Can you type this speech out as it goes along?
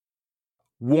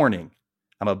Warning,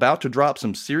 I'm about to drop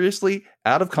some seriously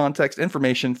out of context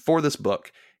information for this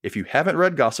book. If you haven't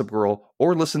read Gossip Girl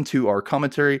or listened to our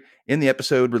commentary in the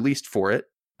episode released for it,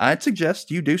 I'd suggest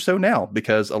you do so now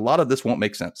because a lot of this won't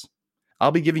make sense.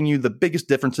 I'll be giving you the biggest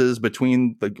differences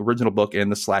between the original book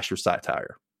and the slasher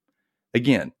satire.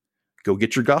 Again, go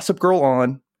get your Gossip Girl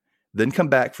on, then come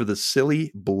back for the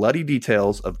silly, bloody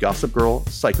details of Gossip Girl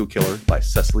Psycho Killer by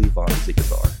Cecily von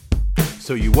Ziegler.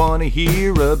 So you want to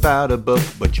hear about a book,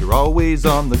 but you're always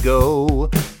on the go.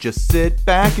 Just sit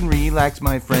back and relax,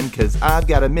 my friend, cause I've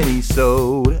got a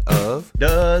mini-sode of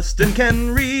Dustin Can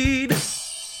Read.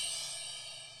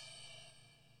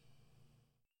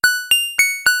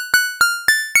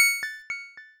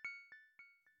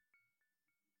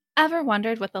 Ever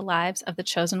wondered what the lives of the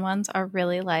chosen ones are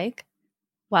really like?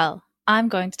 Well, I'm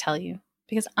going to tell you,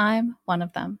 because I'm one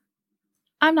of them.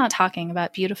 I'm not talking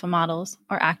about beautiful models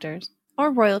or actors, or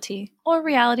royalty, or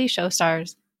reality show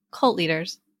stars, cult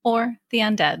leaders, or the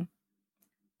undead.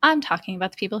 I'm talking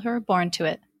about the people who are born to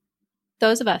it.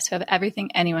 Those of us who have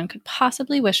everything anyone could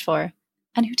possibly wish for,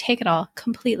 and who take it all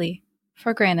completely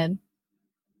for granted.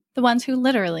 The ones who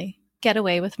literally get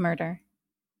away with murder.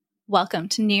 Welcome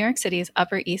to New York City's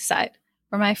Upper East Side,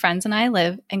 where my friends and I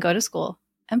live and go to school,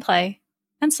 and play,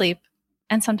 and sleep,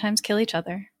 and sometimes kill each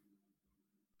other.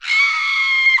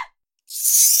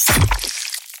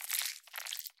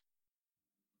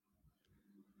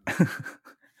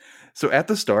 So at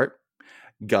the start,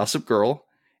 Gossip Girl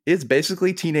is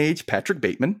basically teenage Patrick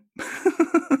Bateman.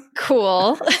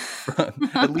 Cool.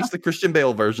 At least the Christian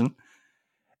Bale version.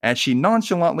 And she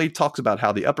nonchalantly talks about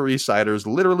how the Upper East Siders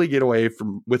literally get away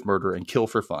with murder and kill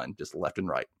for fun, just left and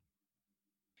right.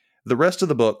 The rest of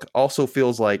the book also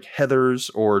feels like Heathers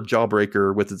or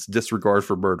Jawbreaker with its disregard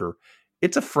for murder.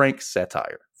 It's a frank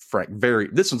satire.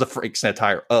 This was a frank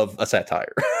satire of a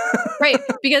satire. Right,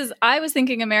 because I was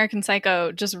thinking American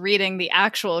Psycho just reading the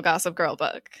actual Gossip Girl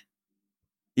book.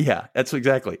 Yeah, that's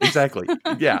exactly.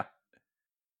 Yeah.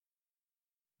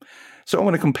 So I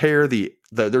want to compare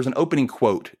there's an opening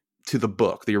quote to the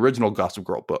book, the original Gossip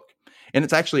Girl book. And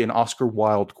it's actually an Oscar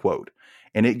Wilde quote.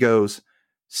 And it goes,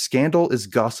 "Scandal is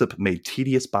gossip made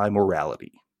tedious by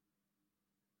morality."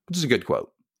 Which is a good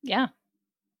quote. Yeah.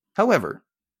 However,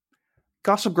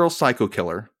 Gossip Girl Psycho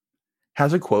Killer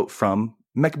has a quote from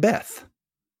Macbeth.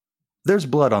 "There's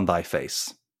blood on thy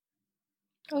face."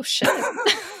 Oh, shit.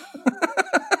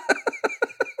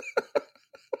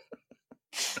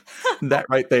 That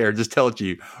right there just tells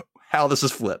you how this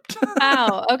is flipped.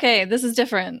 Wow. Okay, this is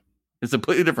different. It's a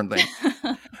completely different thing.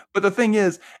 But the thing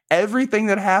is, everything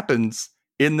that happens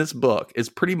in this book is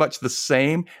pretty much the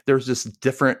same. There's just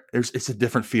it's a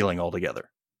different feeling altogether.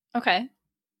 Okay.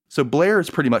 So Blair is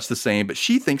pretty much the same, but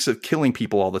she thinks of killing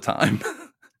people all the time.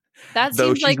 That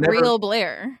seems like real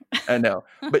Blair. I know,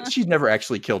 but she's never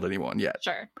actually killed anyone yet.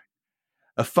 Sure.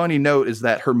 A funny note is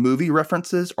that her movie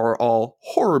references are all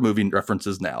horror movie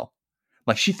references now.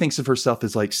 Like she thinks of herself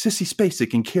as like Sissy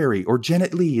Spacek in Carrie or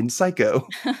Janet Leigh in Psycho.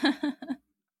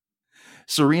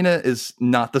 Serena is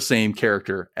not the same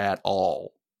character at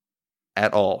all.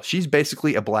 At all. She's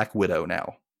basically a Black Widow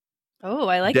now. Oh,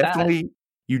 I like Definitely, that.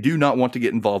 You do not want to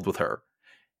get involved with her.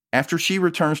 After she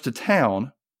returns to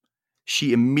town,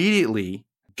 she immediately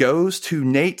goes to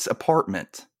Nate's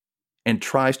apartment and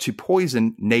tries to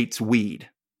poison Nate's weed.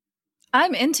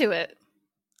 I'm into it.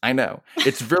 I know.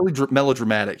 It's very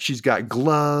melodramatic. She's got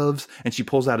gloves and she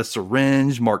pulls out a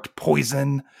syringe marked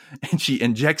poison and she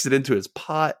injects it into his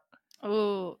pot.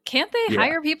 Oh, can't they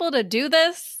hire people to do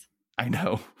this? I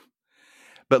know.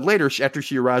 But later, after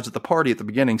she arrives at the party at the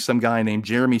beginning, some guy named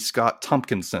Jeremy Scott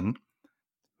Tompkinson,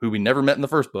 who we never met in the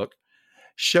first book,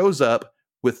 shows up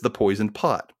with the poisoned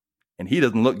pot. And he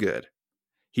doesn't look good.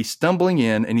 He's stumbling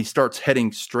in and he starts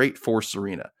heading straight for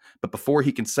Serena. But before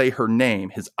he can say her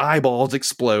name, his eyeballs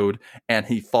explode and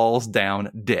he falls down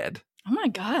dead. Oh my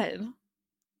God.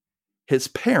 His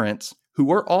parents,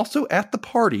 who are also at the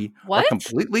party, are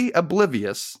completely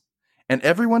oblivious. And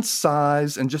everyone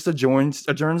sighs and just adjourns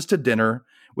to dinner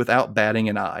without batting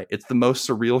an eye. It's the most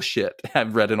surreal shit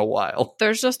I've read in a while.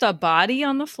 There's just a body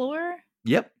on the floor?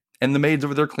 Yep. And the maid's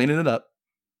over there cleaning it up.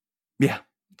 Yeah.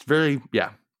 It's very,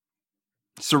 yeah.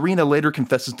 Serena later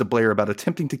confesses to Blair about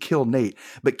attempting to kill Nate,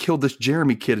 but killed this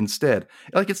Jeremy kid instead.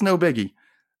 Like it's no biggie.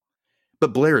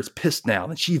 But Blair is pissed now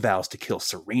and she vows to kill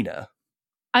Serena.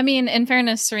 I mean, in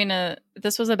fairness, Serena,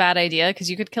 this was a bad idea because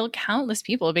you could kill countless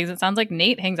people because it sounds like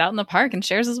Nate hangs out in the park and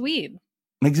shares his weed.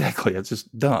 Exactly. It's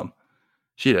just dumb.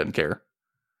 She doesn't care.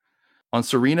 On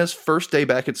Serena's first day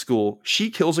back at school, she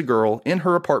kills a girl in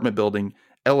her apartment building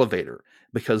elevator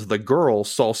because the girl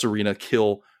saw Serena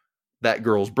kill that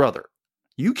girl's brother.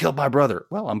 You killed my brother.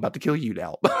 Well, I'm about to kill you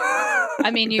now.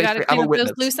 I mean, you got to Basically, I'm clean a up those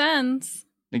witness. loose ends.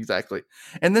 Exactly.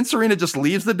 And then Serena just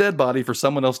leaves the dead body for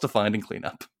someone else to find and clean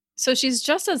up. So she's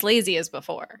just as lazy as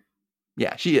before.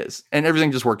 Yeah, she is. And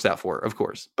everything just works out for her, of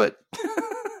course. But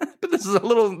but this is a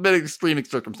little bit extreme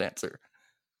circumstance here.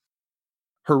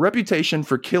 Her reputation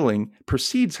for killing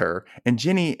precedes her, and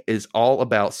Jenny is all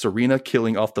about Serena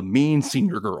killing off the mean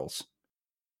senior girls.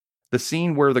 The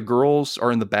scene where the girls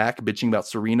are in the back bitching about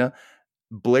Serena,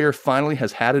 Blair finally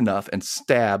has had enough and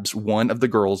stabs one of the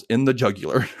girls in the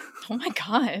jugular, Oh my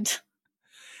God.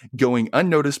 going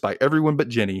unnoticed by everyone but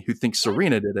Jenny, who thinks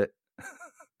Serena did it.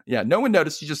 Yeah, no one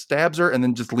noticed. She just stabs her and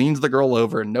then just leans the girl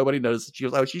over, and nobody notices. She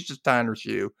goes, oh, she's just tying her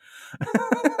shoe.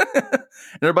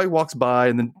 And everybody walks by,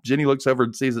 and then Jenny looks over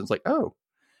and sees it. It's like, oh.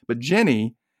 But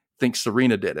Jenny thinks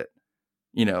Serena did it.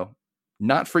 You know,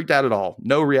 not freaked out at all.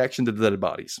 No reaction to the dead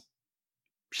bodies.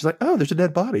 She's like, oh, there's a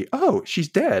dead body. Oh, she's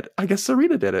dead. I guess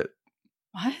Serena did it.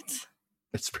 What?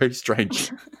 It's very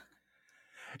strange.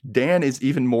 Dan is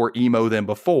even more emo than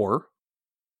before.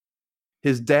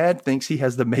 His dad thinks he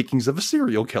has the makings of a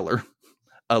serial killer.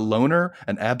 A loner,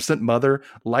 an absent mother,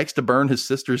 likes to burn his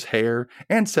sister's hair,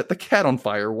 and set the cat on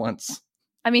fire once.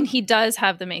 I mean, he does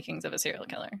have the makings of a serial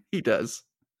killer. He does.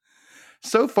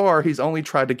 So far, he's only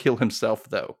tried to kill himself,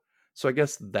 though. So I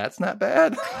guess that's not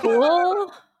bad.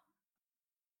 Cool.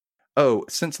 Oh,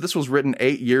 since this was written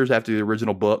 8 years after the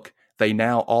original book, they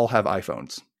now all have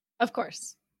iPhones. Of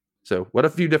course. So what a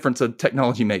few difference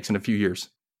technology makes in a few years.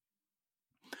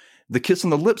 The kiss on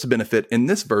the lips benefit in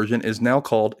this version is now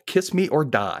called Kiss Me or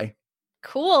Die.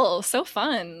 Cool. So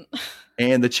fun.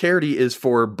 And the charity is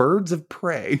for Birds of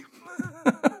Prey.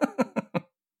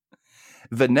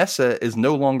 Vanessa is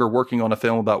no longer working on a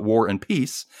film about war and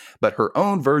peace, but her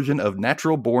own version of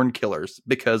Natural Born Killers,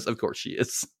 because of course she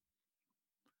is.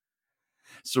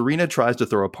 Serena tries to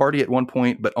throw a party at one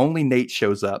point, but only Nate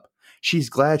shows up. She's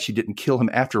glad she didn't kill him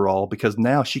after all, because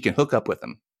now she can hook up with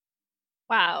him.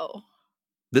 Wow.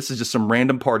 This is just some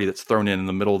random party that's thrown in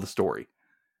the middle of the story.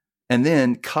 And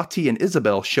then Kati and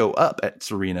Isabel show up at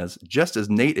Serena's just as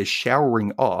Nate is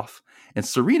showering off, and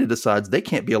Serena decides they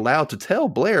can't be allowed to tell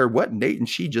Blair what Nate and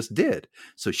she just did.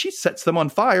 So she sets them on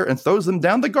fire and throws them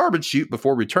down the garbage chute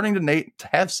before returning to Nate to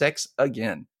have sex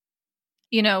again.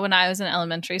 You know, when I was in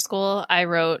elementary school, I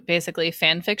wrote basically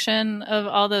fan fiction of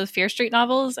all the Fear Street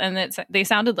novels, and they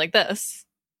sounded like this.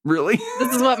 Really?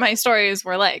 This is what my stories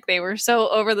were like. They were so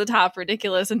over the top,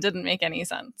 ridiculous, and didn't make any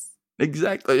sense.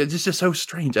 Exactly. It's just so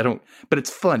strange. But it's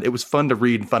fun. It was fun to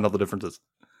read and find all the differences.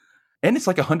 And it's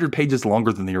like 100 pages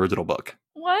longer than the original book.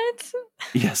 What?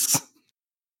 Yes.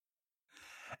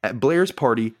 At Blair's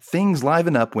party, things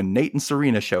liven up when Nate and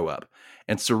Serena show up.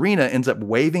 And Serena ends up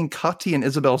waving Kati and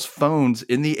Isabel's phones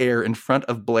in the air in front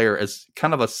of Blair as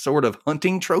kind of a sort of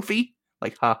hunting trophy.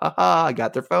 Like, ha ha ha, I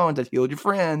got their phones, I healed your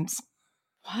friends.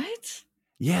 What?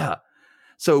 Yeah.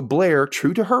 So Blair,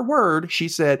 true to her word, she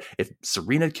said, if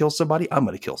Serena kills somebody, I'm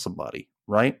going to kill somebody,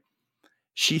 right?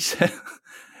 She said,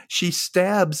 she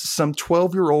stabs some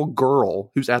 12-year-old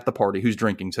girl who's at the party, who's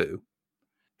drinking too,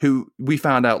 who we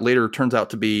found out later turns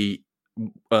out to be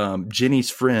Jenny's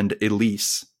friend,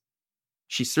 Elise.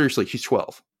 She's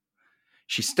 12.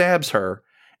 She stabs her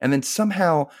and then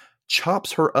somehow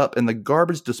chops her up in the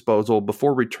garbage disposal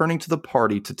before returning to the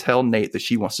party to tell Nate that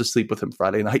she wants to sleep with him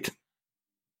Friday night.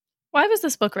 Why was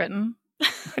this book written?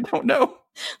 I don't know.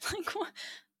 Like, what?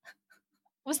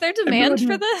 Was there demand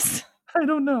for this? I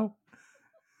don't know.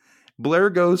 Blair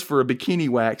goes for a bikini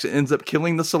wax and ends up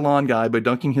killing the salon guy by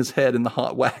dunking his head in the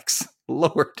hot wax.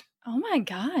 Lord. Oh my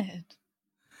God.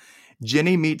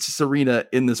 Jenny meets Serena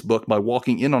in this book by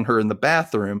walking in on her in the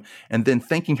bathroom and then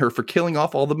thanking her for killing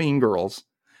off all the mean girls.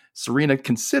 Serena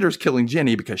considers killing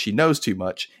Jenny because she knows too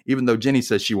much, even though Jenny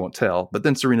says she won't tell. But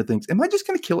then Serena thinks, am I just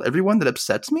going to kill everyone that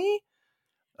upsets me?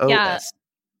 Yeah.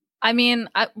 I mean,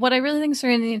 what I really think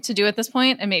Serena needs to do at this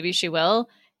point, and maybe she will,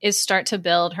 is start to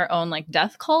build her own like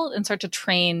death cult and start to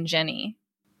train Jenny.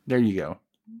 There you go.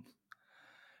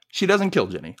 She doesn't kill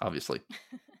Jenny, obviously.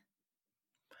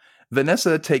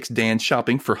 Vanessa takes Dan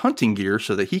shopping for hunting gear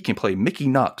so that he can play Mickey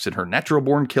Knox in her Natural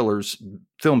Born Killers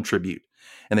film tribute.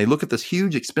 And they look at this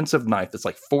huge, expensive knife that's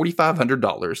like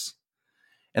 $4,500.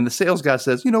 And the sales guy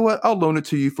says, you know what? I'll loan it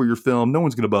to you for your film. No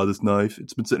one's going to buy this knife.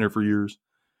 It's been sitting there for years.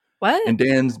 What? And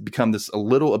Dan's become a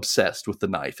little obsessed with the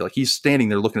knife. Like he's standing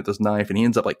there looking at this knife and he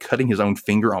ends up like cutting his own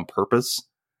finger on purpose.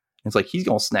 And it's like, he's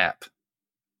going to snap.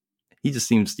 He just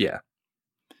seems, yeah.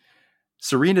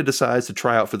 Serena decides to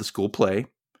try out for the school play.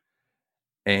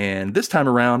 And this time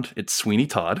around, it's Sweeney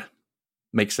Todd.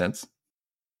 Makes sense.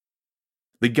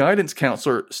 The guidance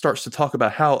counselor starts to talk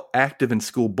about how active in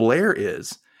school Blair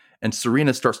is. And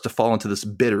Serena starts to fall into this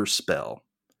bitter spell.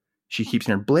 She keeps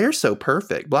hearing, Blair's so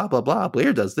perfect, blah, blah, blah.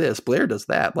 Blair does this, Blair does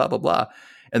that, blah, blah, blah.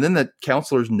 And then the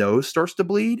counselor's nose starts to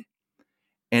bleed.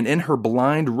 And in her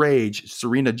blind rage,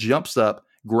 Serena jumps up,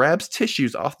 grabs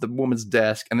tissues off the woman's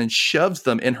desk, and then shoves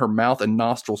them in her mouth and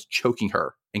nostrils, choking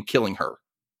her and killing her.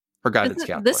 Her guidance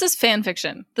counselor. This is fan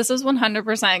fiction. This is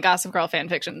 100% Gossip Girl fan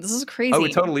fiction. This is crazy. Oh,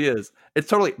 it totally is. It's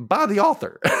totally by the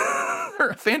author.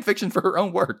 Fan fiction for her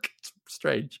own work. It's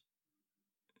strange.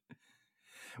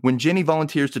 When Jenny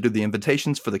volunteers to do the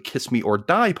invitations for the Kiss Me or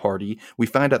Die party, we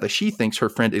find out that she thinks her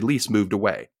friend Elise moved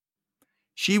away.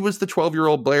 She was the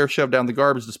 12-year-old Blair shoved down the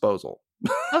garbage disposal.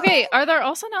 Okay, are there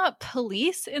also not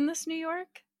police in this New York?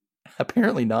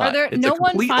 Apparently not. Are there It's no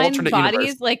one finds bodies?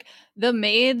 Universe. Like the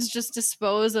maids just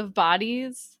dispose of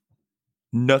bodies?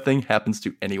 Nothing happens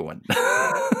to anyone.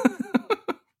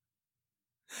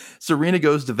 Serena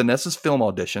goes to Vanessa's film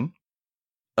audition.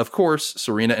 Of course,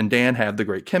 Serena and Dan have the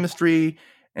great chemistry,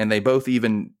 and they both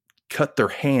even cut their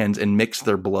hands and mix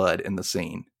their blood in the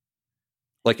scene.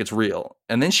 Like it's real.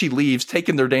 And then she leaves,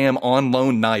 taking their damn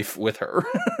on-loan knife with her.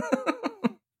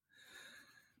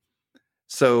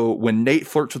 So when Nate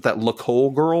flirts with that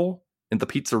Lacole girl in the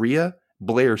pizzeria,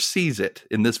 Blair sees it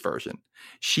in this version.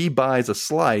 She buys a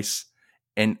slice,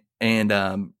 and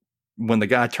when the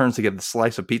guy turns to get the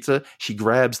slice of pizza, she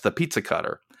grabs the pizza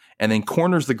cutter and then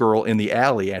corners the girl in the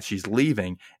alley as she's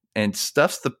leaving and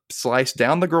stuffs the slice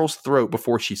down the girl's throat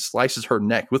before she slices her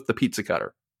neck with the pizza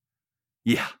cutter.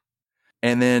 Yeah.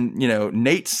 And then,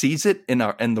 Nate sees it in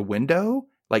the window,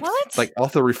 like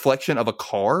off the reflection of a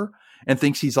car, and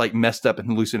thinks he's like messed up and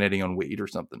hallucinating on weed or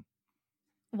something.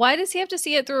 Why does he have to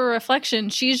see it through a reflection?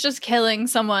 She's just killing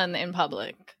someone in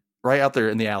public. Right out there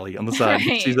in the alley on the side. Right.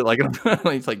 He sees it like,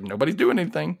 he's like, nobody's doing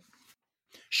anything.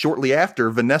 Shortly after,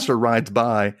 Vanessa rides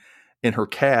by in her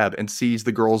cab and sees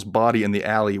the girl's body in the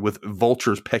alley with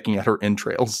vultures pecking at her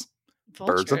entrails.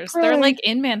 Vultures? They're like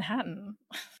in Manhattan.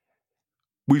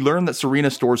 We learn that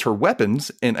Serena stores her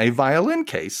weapons in a violin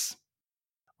case.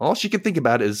 All she can think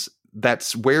about is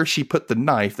that's where she put the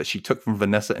knife that she took from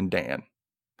Vanessa and Dan.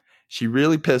 She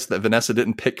really pissed that Vanessa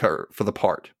didn't pick her for the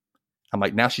part. I'm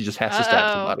like, now she just has to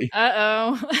stab somebody.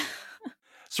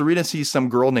 Serena sees some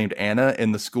girl named Anna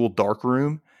in the school dark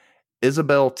room.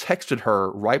 Isabel texted her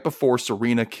right before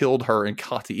Serena killed her and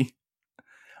Kati.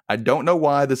 I don't know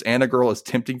why this Anna girl is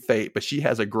tempting fate, but she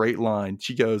has a great line.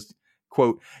 She goes,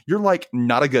 quote, "You're like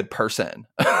not a good person."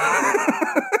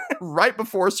 Right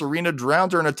before Serena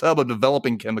drowns her in a tub of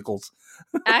developing chemicals.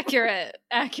 Accurate.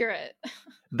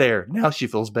 There, now she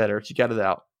feels better. She got it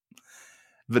out.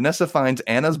 Vanessa finds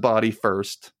Anna's body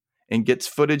first and gets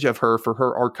footage of her for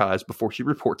her archives before she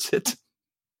reports it.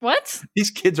 What?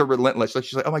 These kids are relentless.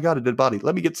 She's like, oh my God, a dead body.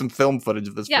 Let me get some film footage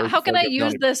of this. Yeah, how can I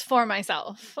use this for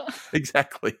myself?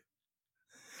 Exactly.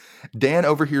 Dan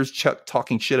overhears Chuck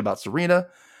talking shit about Serena,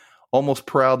 almost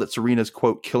proud that Serena's,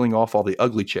 quote, killing off all the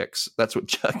ugly chicks. That's what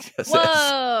Chuck says.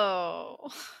 Whoa.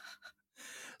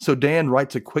 So Dan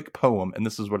writes a quick poem, and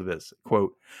this is what it is.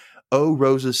 Quote, "Oh,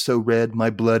 roses so red,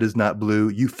 my blood is not blue.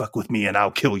 You fuck with me and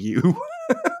I'll kill you."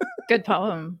 Good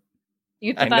poem.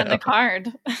 You put that in the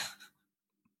card.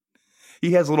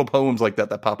 He has little poems like that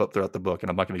pop up throughout the book, and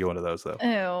I'm not going to go into those, though.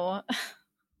 Ew.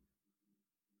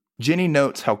 Jenny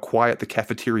notes how quiet the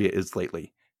cafeteria is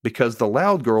lately, because the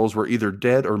loud girls were either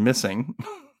dead or missing.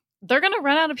 They're going to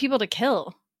run out of people to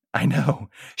kill. I know.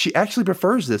 She actually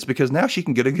prefers this because now she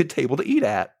can get a good table to eat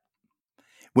at.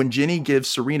 When Jenny gives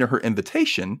Serena her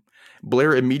invitation,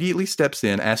 Blair immediately steps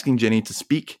in, asking Jenny to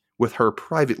speak with her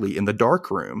privately in the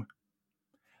dark room.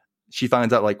 She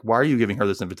finds out, like, why are you giving her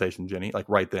this invitation, Jenny? Like,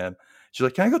 right then. She's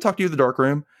like, can I go talk to you in the dark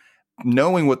room?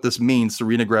 Knowing what this means,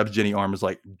 Serena grabs Jenny's arm and is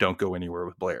like, don't go anywhere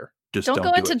with Blair. Just don't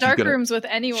go into dark rooms with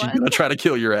anyone. She's going to try to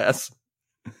kill your ass.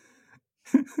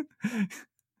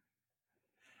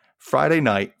 Friday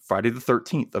night, Friday the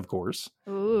 13th, of course.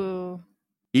 Ooh.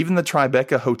 Even the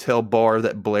Tribeca Hotel bar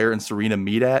that Blair and Serena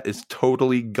meet at is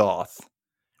totally goth,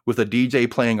 with a DJ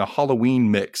playing a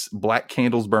Halloween mix, black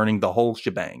candles burning, the whole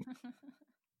shebang.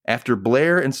 After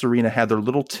Blair and Serena have their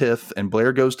little tiff and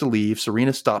Blair goes to leave,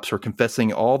 Serena stops her,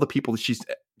 confessing all the people that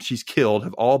she's killed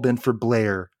have all been for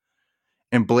Blair.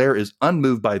 And Blair is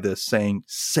unmoved by this, saying,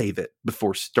 "Save it,"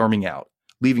 before storming out,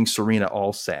 leaving Serena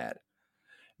all sad.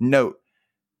 Note,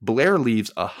 Blair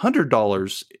leaves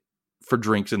 $100 for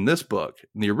drinks in this book.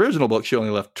 In the original book, she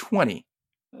only left $20.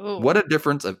 Ooh. What a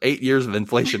difference of 8 years of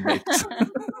inflation makes.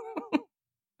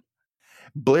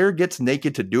 Blair gets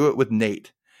naked to do it with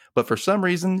Nate, but for some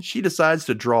reason, she decides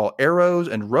to draw arrows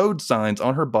and road signs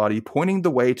on her body, pointing the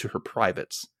way to her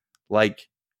privates. Like,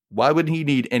 why would he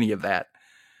need any of that?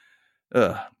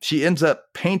 She ends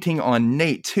up painting on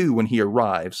Nate, too, when he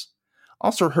arrives.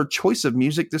 Also, her choice of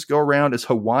music this go-around is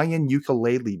Hawaiian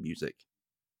ukulele music.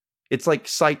 It's like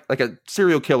a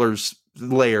serial killer's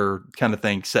lair kind of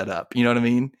thing set up. You know what I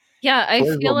mean? Yeah, I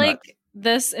Blair's feel real like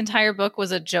this entire book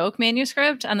was a joke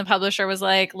manuscript, and the publisher was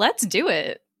like, let's do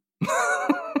it.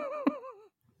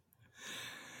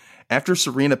 After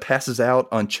Serena passes out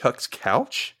on Chuck's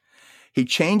couch, he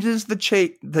changes the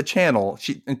channel.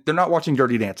 They're not watching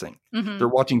Dirty Dancing. Mm-hmm. They're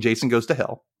watching Jason Goes to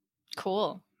Hell.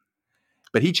 Cool.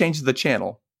 But he changes the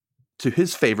channel to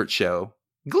his favorite show,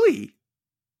 Glee.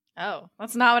 Oh,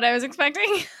 that's not what I was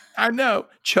expecting. I know.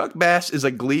 Chuck Bass is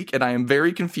a Gleek, and I am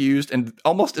very confused and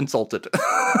almost insulted.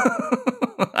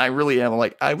 I really am.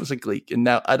 Like, I was a Gleek, and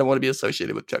now I don't want to be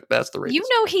associated with Chuck Bass, the rapist. You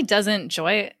know he doesn't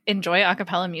enjoy a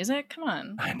cappella music? Come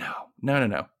on. I know.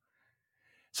 No.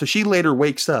 So she later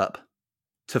wakes up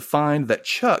to find that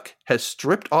Chuck has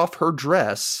stripped off her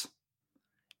dress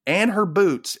and her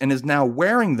boots and is now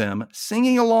wearing them,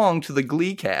 singing along to the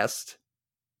Glee cast.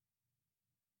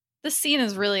 This scene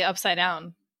is really upside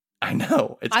down. I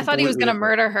know. I thought he was going to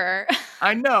murder her.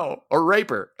 I know. Or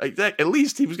rape her. At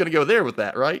least he was going to go there with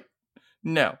that, right?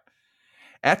 No.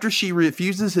 After she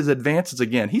refuses his advances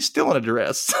again, he's still in a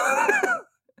dress.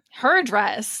 Her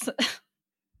dress.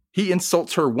 He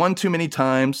insults her one too many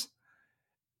times,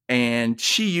 and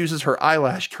she uses her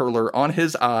eyelash curler on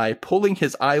his eye, pulling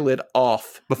his eyelid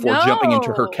off before jumping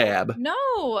into her cab.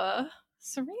 No.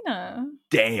 Serena.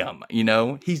 Damn.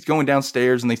 He's going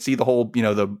downstairs and they see the whole,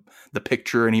 the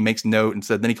picture, and he makes note and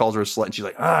said, then he calls her a slut, and she's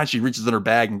like, she reaches in her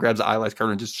bag and grabs the eyelash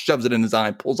curler and just shoves it in his eye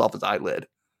and pulls off his eyelid.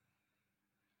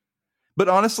 But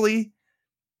honestly,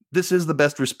 this is the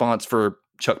best response for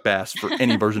Chuck Bass for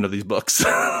any version of these books.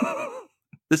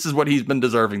 This is what he's been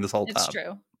deserving this whole time. It's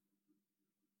true.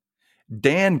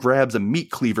 Dan grabs a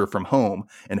meat cleaver from home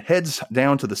and heads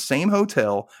down to the same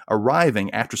hotel,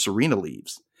 arriving after Serena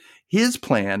leaves. His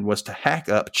plan was to hack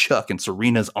up Chuck in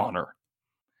Serena's honor.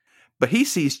 But he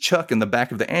sees Chuck in the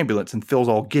back of the ambulance and feels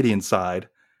all giddy inside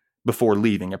before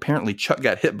leaving. Apparently, Chuck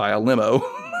got hit by a limo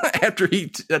after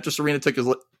Serena took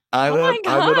his eyelid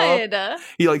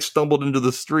off. He stumbled into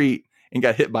the street and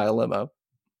got hit by a limo.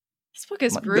 This book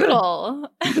is brutal.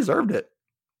 He deserved it.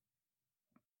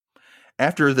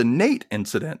 After the Nate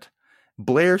incident,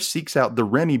 Blair seeks out the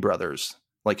Remy brothers.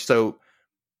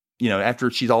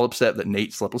 After she's all upset that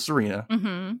Nate slept with Serena,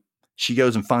 she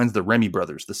goes and finds the Remy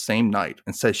brothers the same night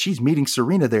and says she's meeting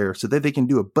Serena there so that they can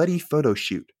do a buddy photo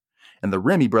shoot. And the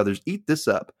Remy brothers eat this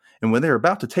up. And when they're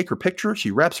about to take her picture,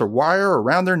 she wraps her wire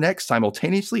around their necks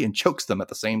simultaneously and chokes them at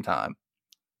the same time.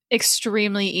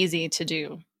 Extremely easy to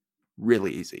do.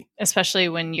 Really easy. Especially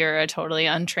when you're a totally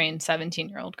untrained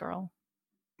 17-year-old girl.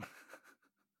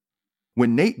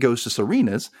 When Nate goes to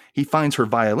Serena's, he finds her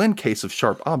violin case of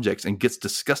sharp objects and gets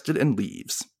disgusted and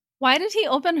leaves. Why did he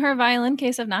open her violin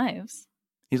case of knives?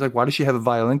 He's like, why does she have a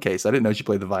violin case? I didn't know she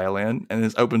played the violin. And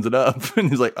then opens it up and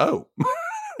he's like, oh,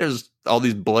 there's all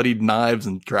these bloodied knives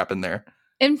and crap in there.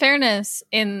 In fairness,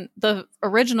 in the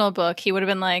original book, he would have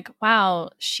been like, wow,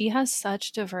 she has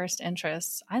such diverse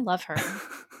interests. I love her.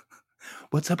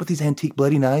 What's up with these antique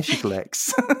bloody knives she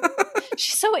collects?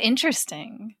 She's so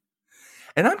interesting.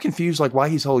 And I'm confused, why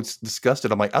he's always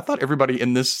disgusted. I'm like, I thought everybody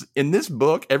in this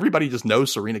book, everybody just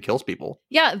knows Serena kills people.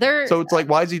 Yeah, so it's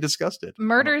why is he disgusted?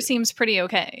 Murder seems pretty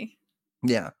okay.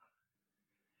 Yeah.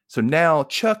 So now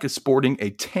Chuck is sporting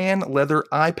a tan leather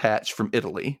eye patch from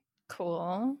Italy.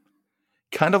 Cool.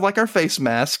 Kind of like our face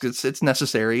mask. It's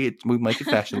necessary. We make it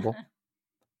fashionable.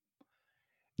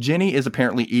 Jenny is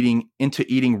apparently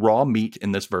eating raw meat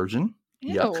in this version.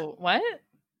 Ew, yuck. What?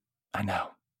 I know.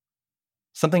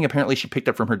 Something apparently she picked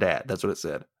up from her dad. That's what it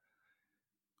said.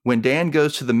 When Dan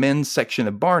goes to the men's section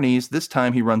of Barney's, this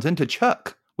time he runs into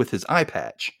Chuck with his eye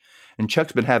patch. And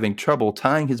Chuck's been having trouble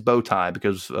tying his bow tie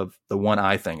because of the one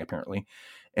eye thing, apparently.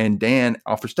 And Dan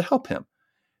offers to help him.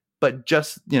 But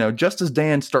just as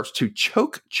Dan starts to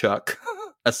choke Chuck,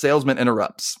 a salesman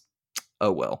interrupts.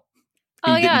 Oh, well.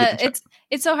 Oh, yeah.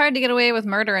 It's so hard to get away with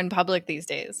murder in public these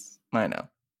days. I know.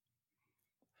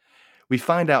 We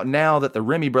find out now that the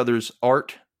Remy brothers'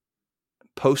 art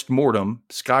post-mortem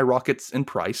skyrockets in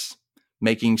price,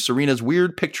 making Serena's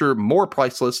weird picture more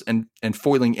priceless and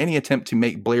foiling any attempt to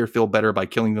make Blair feel better by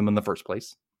killing them in the first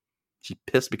place. She's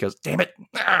pissed because, damn it!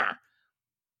 Ah!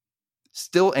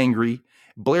 Still angry,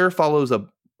 Blair follows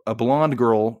a blonde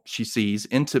girl she sees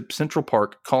into Central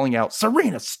Park, calling out,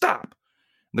 "Serena, stop!"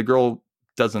 The girl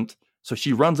doesn't, so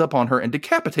she runs up on her and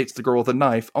decapitates the girl with a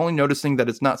knife, only noticing that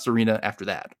it's not Serena after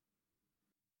that.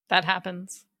 That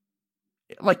happens.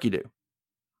 Like you do.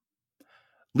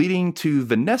 leading to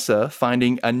Vanessa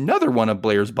finding another one of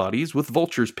Blair's bodies with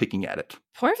vultures picking at it.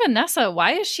 Poor Vanessa.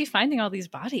 Why is she finding all these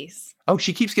bodies? Oh,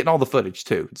 she keeps getting all the footage,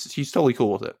 too. She's totally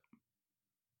cool with it.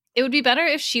 It would be better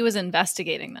if she was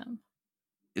investigating them.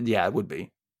 Yeah, it would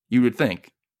be. You would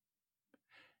think.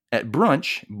 At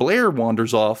brunch, Blair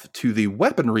wanders off to the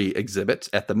weaponry exhibit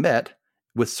at the Met,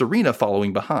 with Serena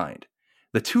following behind.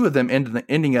 The two of them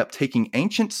ending up taking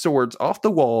ancient swords off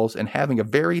the walls and having a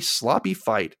very sloppy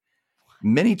fight.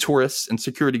 Many tourists and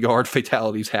security guard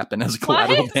fatalities happen as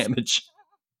collateral damage.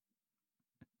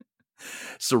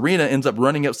 Serena ends up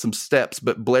running up some steps,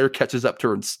 but Blair catches up to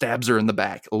her and stabs her in the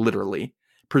back, literally,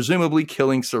 presumably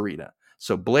killing Serena.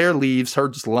 So Blair leaves her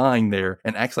just lying there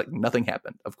and acts like nothing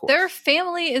happened, of course. Their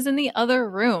family is in the other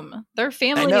room. Their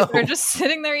family are just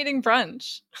sitting there eating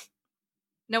brunch.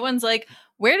 No one's like,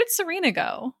 where did Serena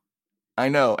go? I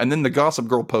know. And then the Gossip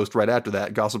Girl post right after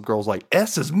that. Gossip Girl's like,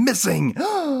 S is missing.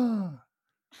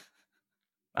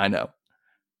 I know.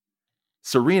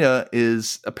 Serena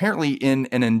is apparently in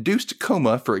an induced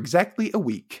coma for exactly a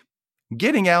week,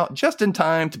 getting out just in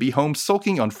time to be home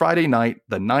sulking on Friday night,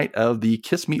 the night of the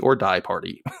Kiss Me or Die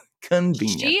party.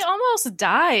 Convenient. She almost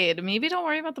died. Maybe don't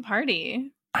worry about the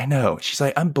party. I know. She's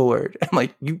like, I'm bored. I'm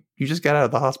like, you just got out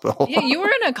of the hospital. Yeah, you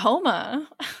were in a coma.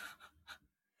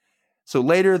 So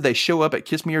later, they show up at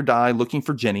Kiss Me or Die looking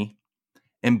for Jenny,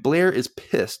 and Blair is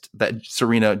pissed that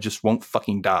Serena just won't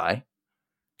fucking die.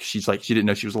 She's like, she didn't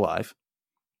know she was alive.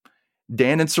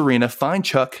 Dan and Serena find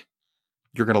Chuck.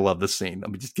 You're going to love this scene.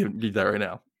 Let me just give you that right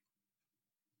now.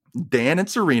 Dan and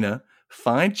Serena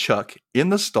find Chuck in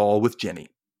the stall with Jenny.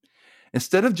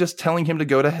 Instead of just telling him to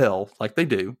go to hell like they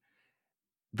do,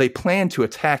 they plan to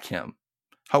attack him.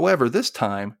 However, this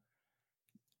time,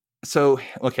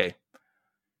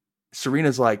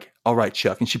 Serena's like, all right,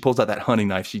 Chuck. And she pulls out that hunting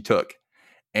knife she took.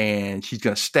 And she's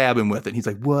going to stab him with it. And he's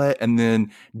like, what? And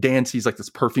then Dan sees like this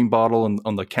perfume bottle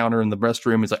on the counter in the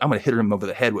restroom. He's like, I'm going to hit him over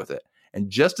the head with it. And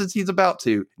just as he's about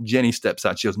to, Jenny steps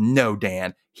out. She goes, no,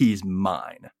 Dan, he's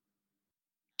mine.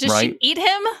 Does she eat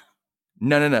him?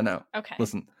 No. Okay.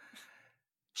 Listen.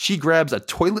 She grabs a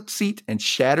toilet seat and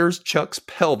shatters Chuck's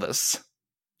pelvis.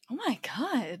 Oh my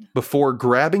God. Before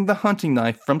grabbing the hunting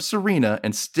knife from Serena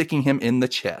and sticking him in the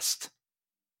chest.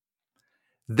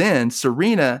 Then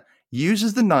Serena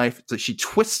uses the knife that she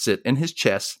twists it in his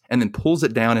chest and then pulls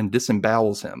it down and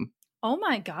disembowels him. Oh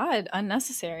my God.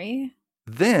 Unnecessary.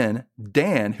 Then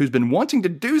Dan, who's been wanting to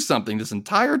do something this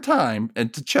entire time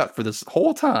and to Chuck for this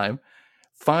whole time,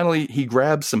 finally he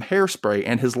grabs some hairspray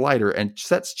and his lighter and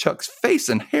sets Chuck's face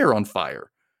and hair on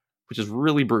fire, which is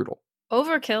really brutal.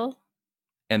 Overkill.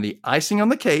 And the icing on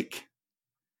the cake,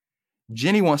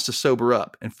 Jenny wants to sober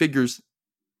up and figures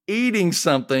eating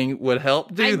something would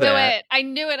help do that. I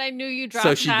knew it. I knew you dropped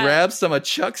So she grabs some of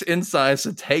Chuck's insides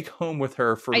to take home with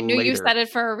her for later. I knew you said it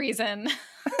for a reason.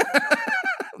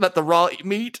 That the raw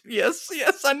meat? Yes,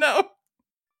 I know.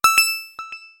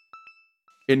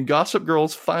 In Gossip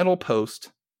Girl's final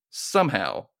post,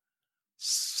 somehow,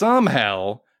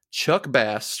 Chuck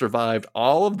Bass survived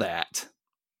all of that.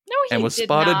 No, he and was did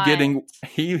spotted not.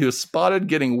 He was spotted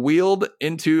getting wheeled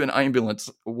into an ambulance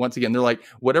once again. They're like,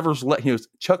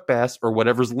 Chuck Bass or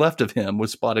whatever's left of him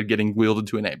was spotted getting wheeled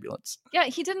into an ambulance. Yeah,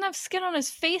 he didn't have skin on his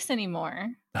face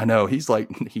anymore. I know. He's like,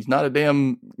 he's not a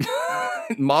damn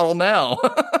model now.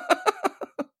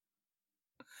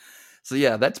 So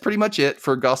yeah, that's pretty much it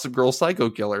for Gossip Girl Psycho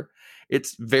Killer.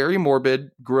 It's very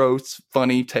morbid, gross,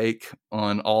 funny take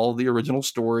on all the original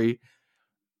story.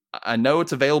 I know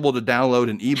it's available to download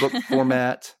in ebook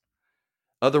format.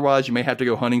 Otherwise, you may have to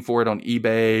go hunting for it on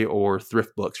eBay or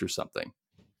thrift books or something.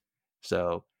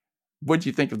 So, what do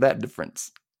you think of that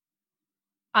difference?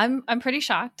 I'm pretty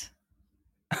shocked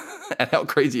at how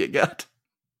crazy it got.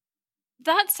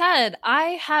 That said,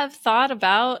 I have thought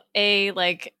about a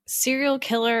serial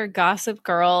killer Gossip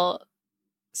Girl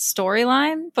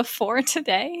storyline before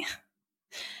today.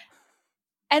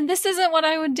 And this isn't what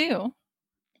I would do.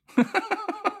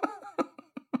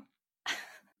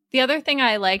 The other thing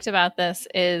I liked about this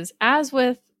is, as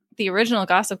with the original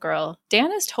Gossip Girl,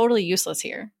 Dan is totally useless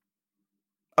here.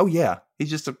 Oh yeah, he's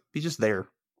just there. He's just there.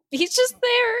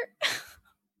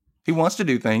 He wants to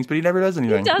do things, but he never does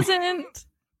anything. He doesn't.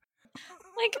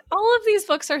 All of these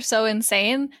books are so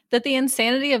insane that the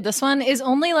insanity of this one is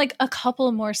only a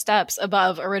couple more steps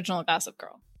above original Gossip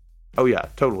Girl. Oh yeah,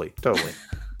 totally.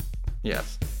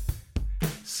 Yes.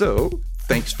 So,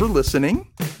 thanks for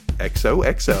listening.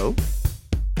 XOXO.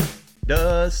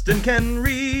 Dustin can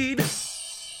read.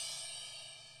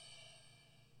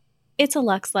 It's a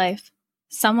Lux life.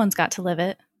 Someone's got to live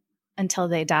it until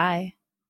they die.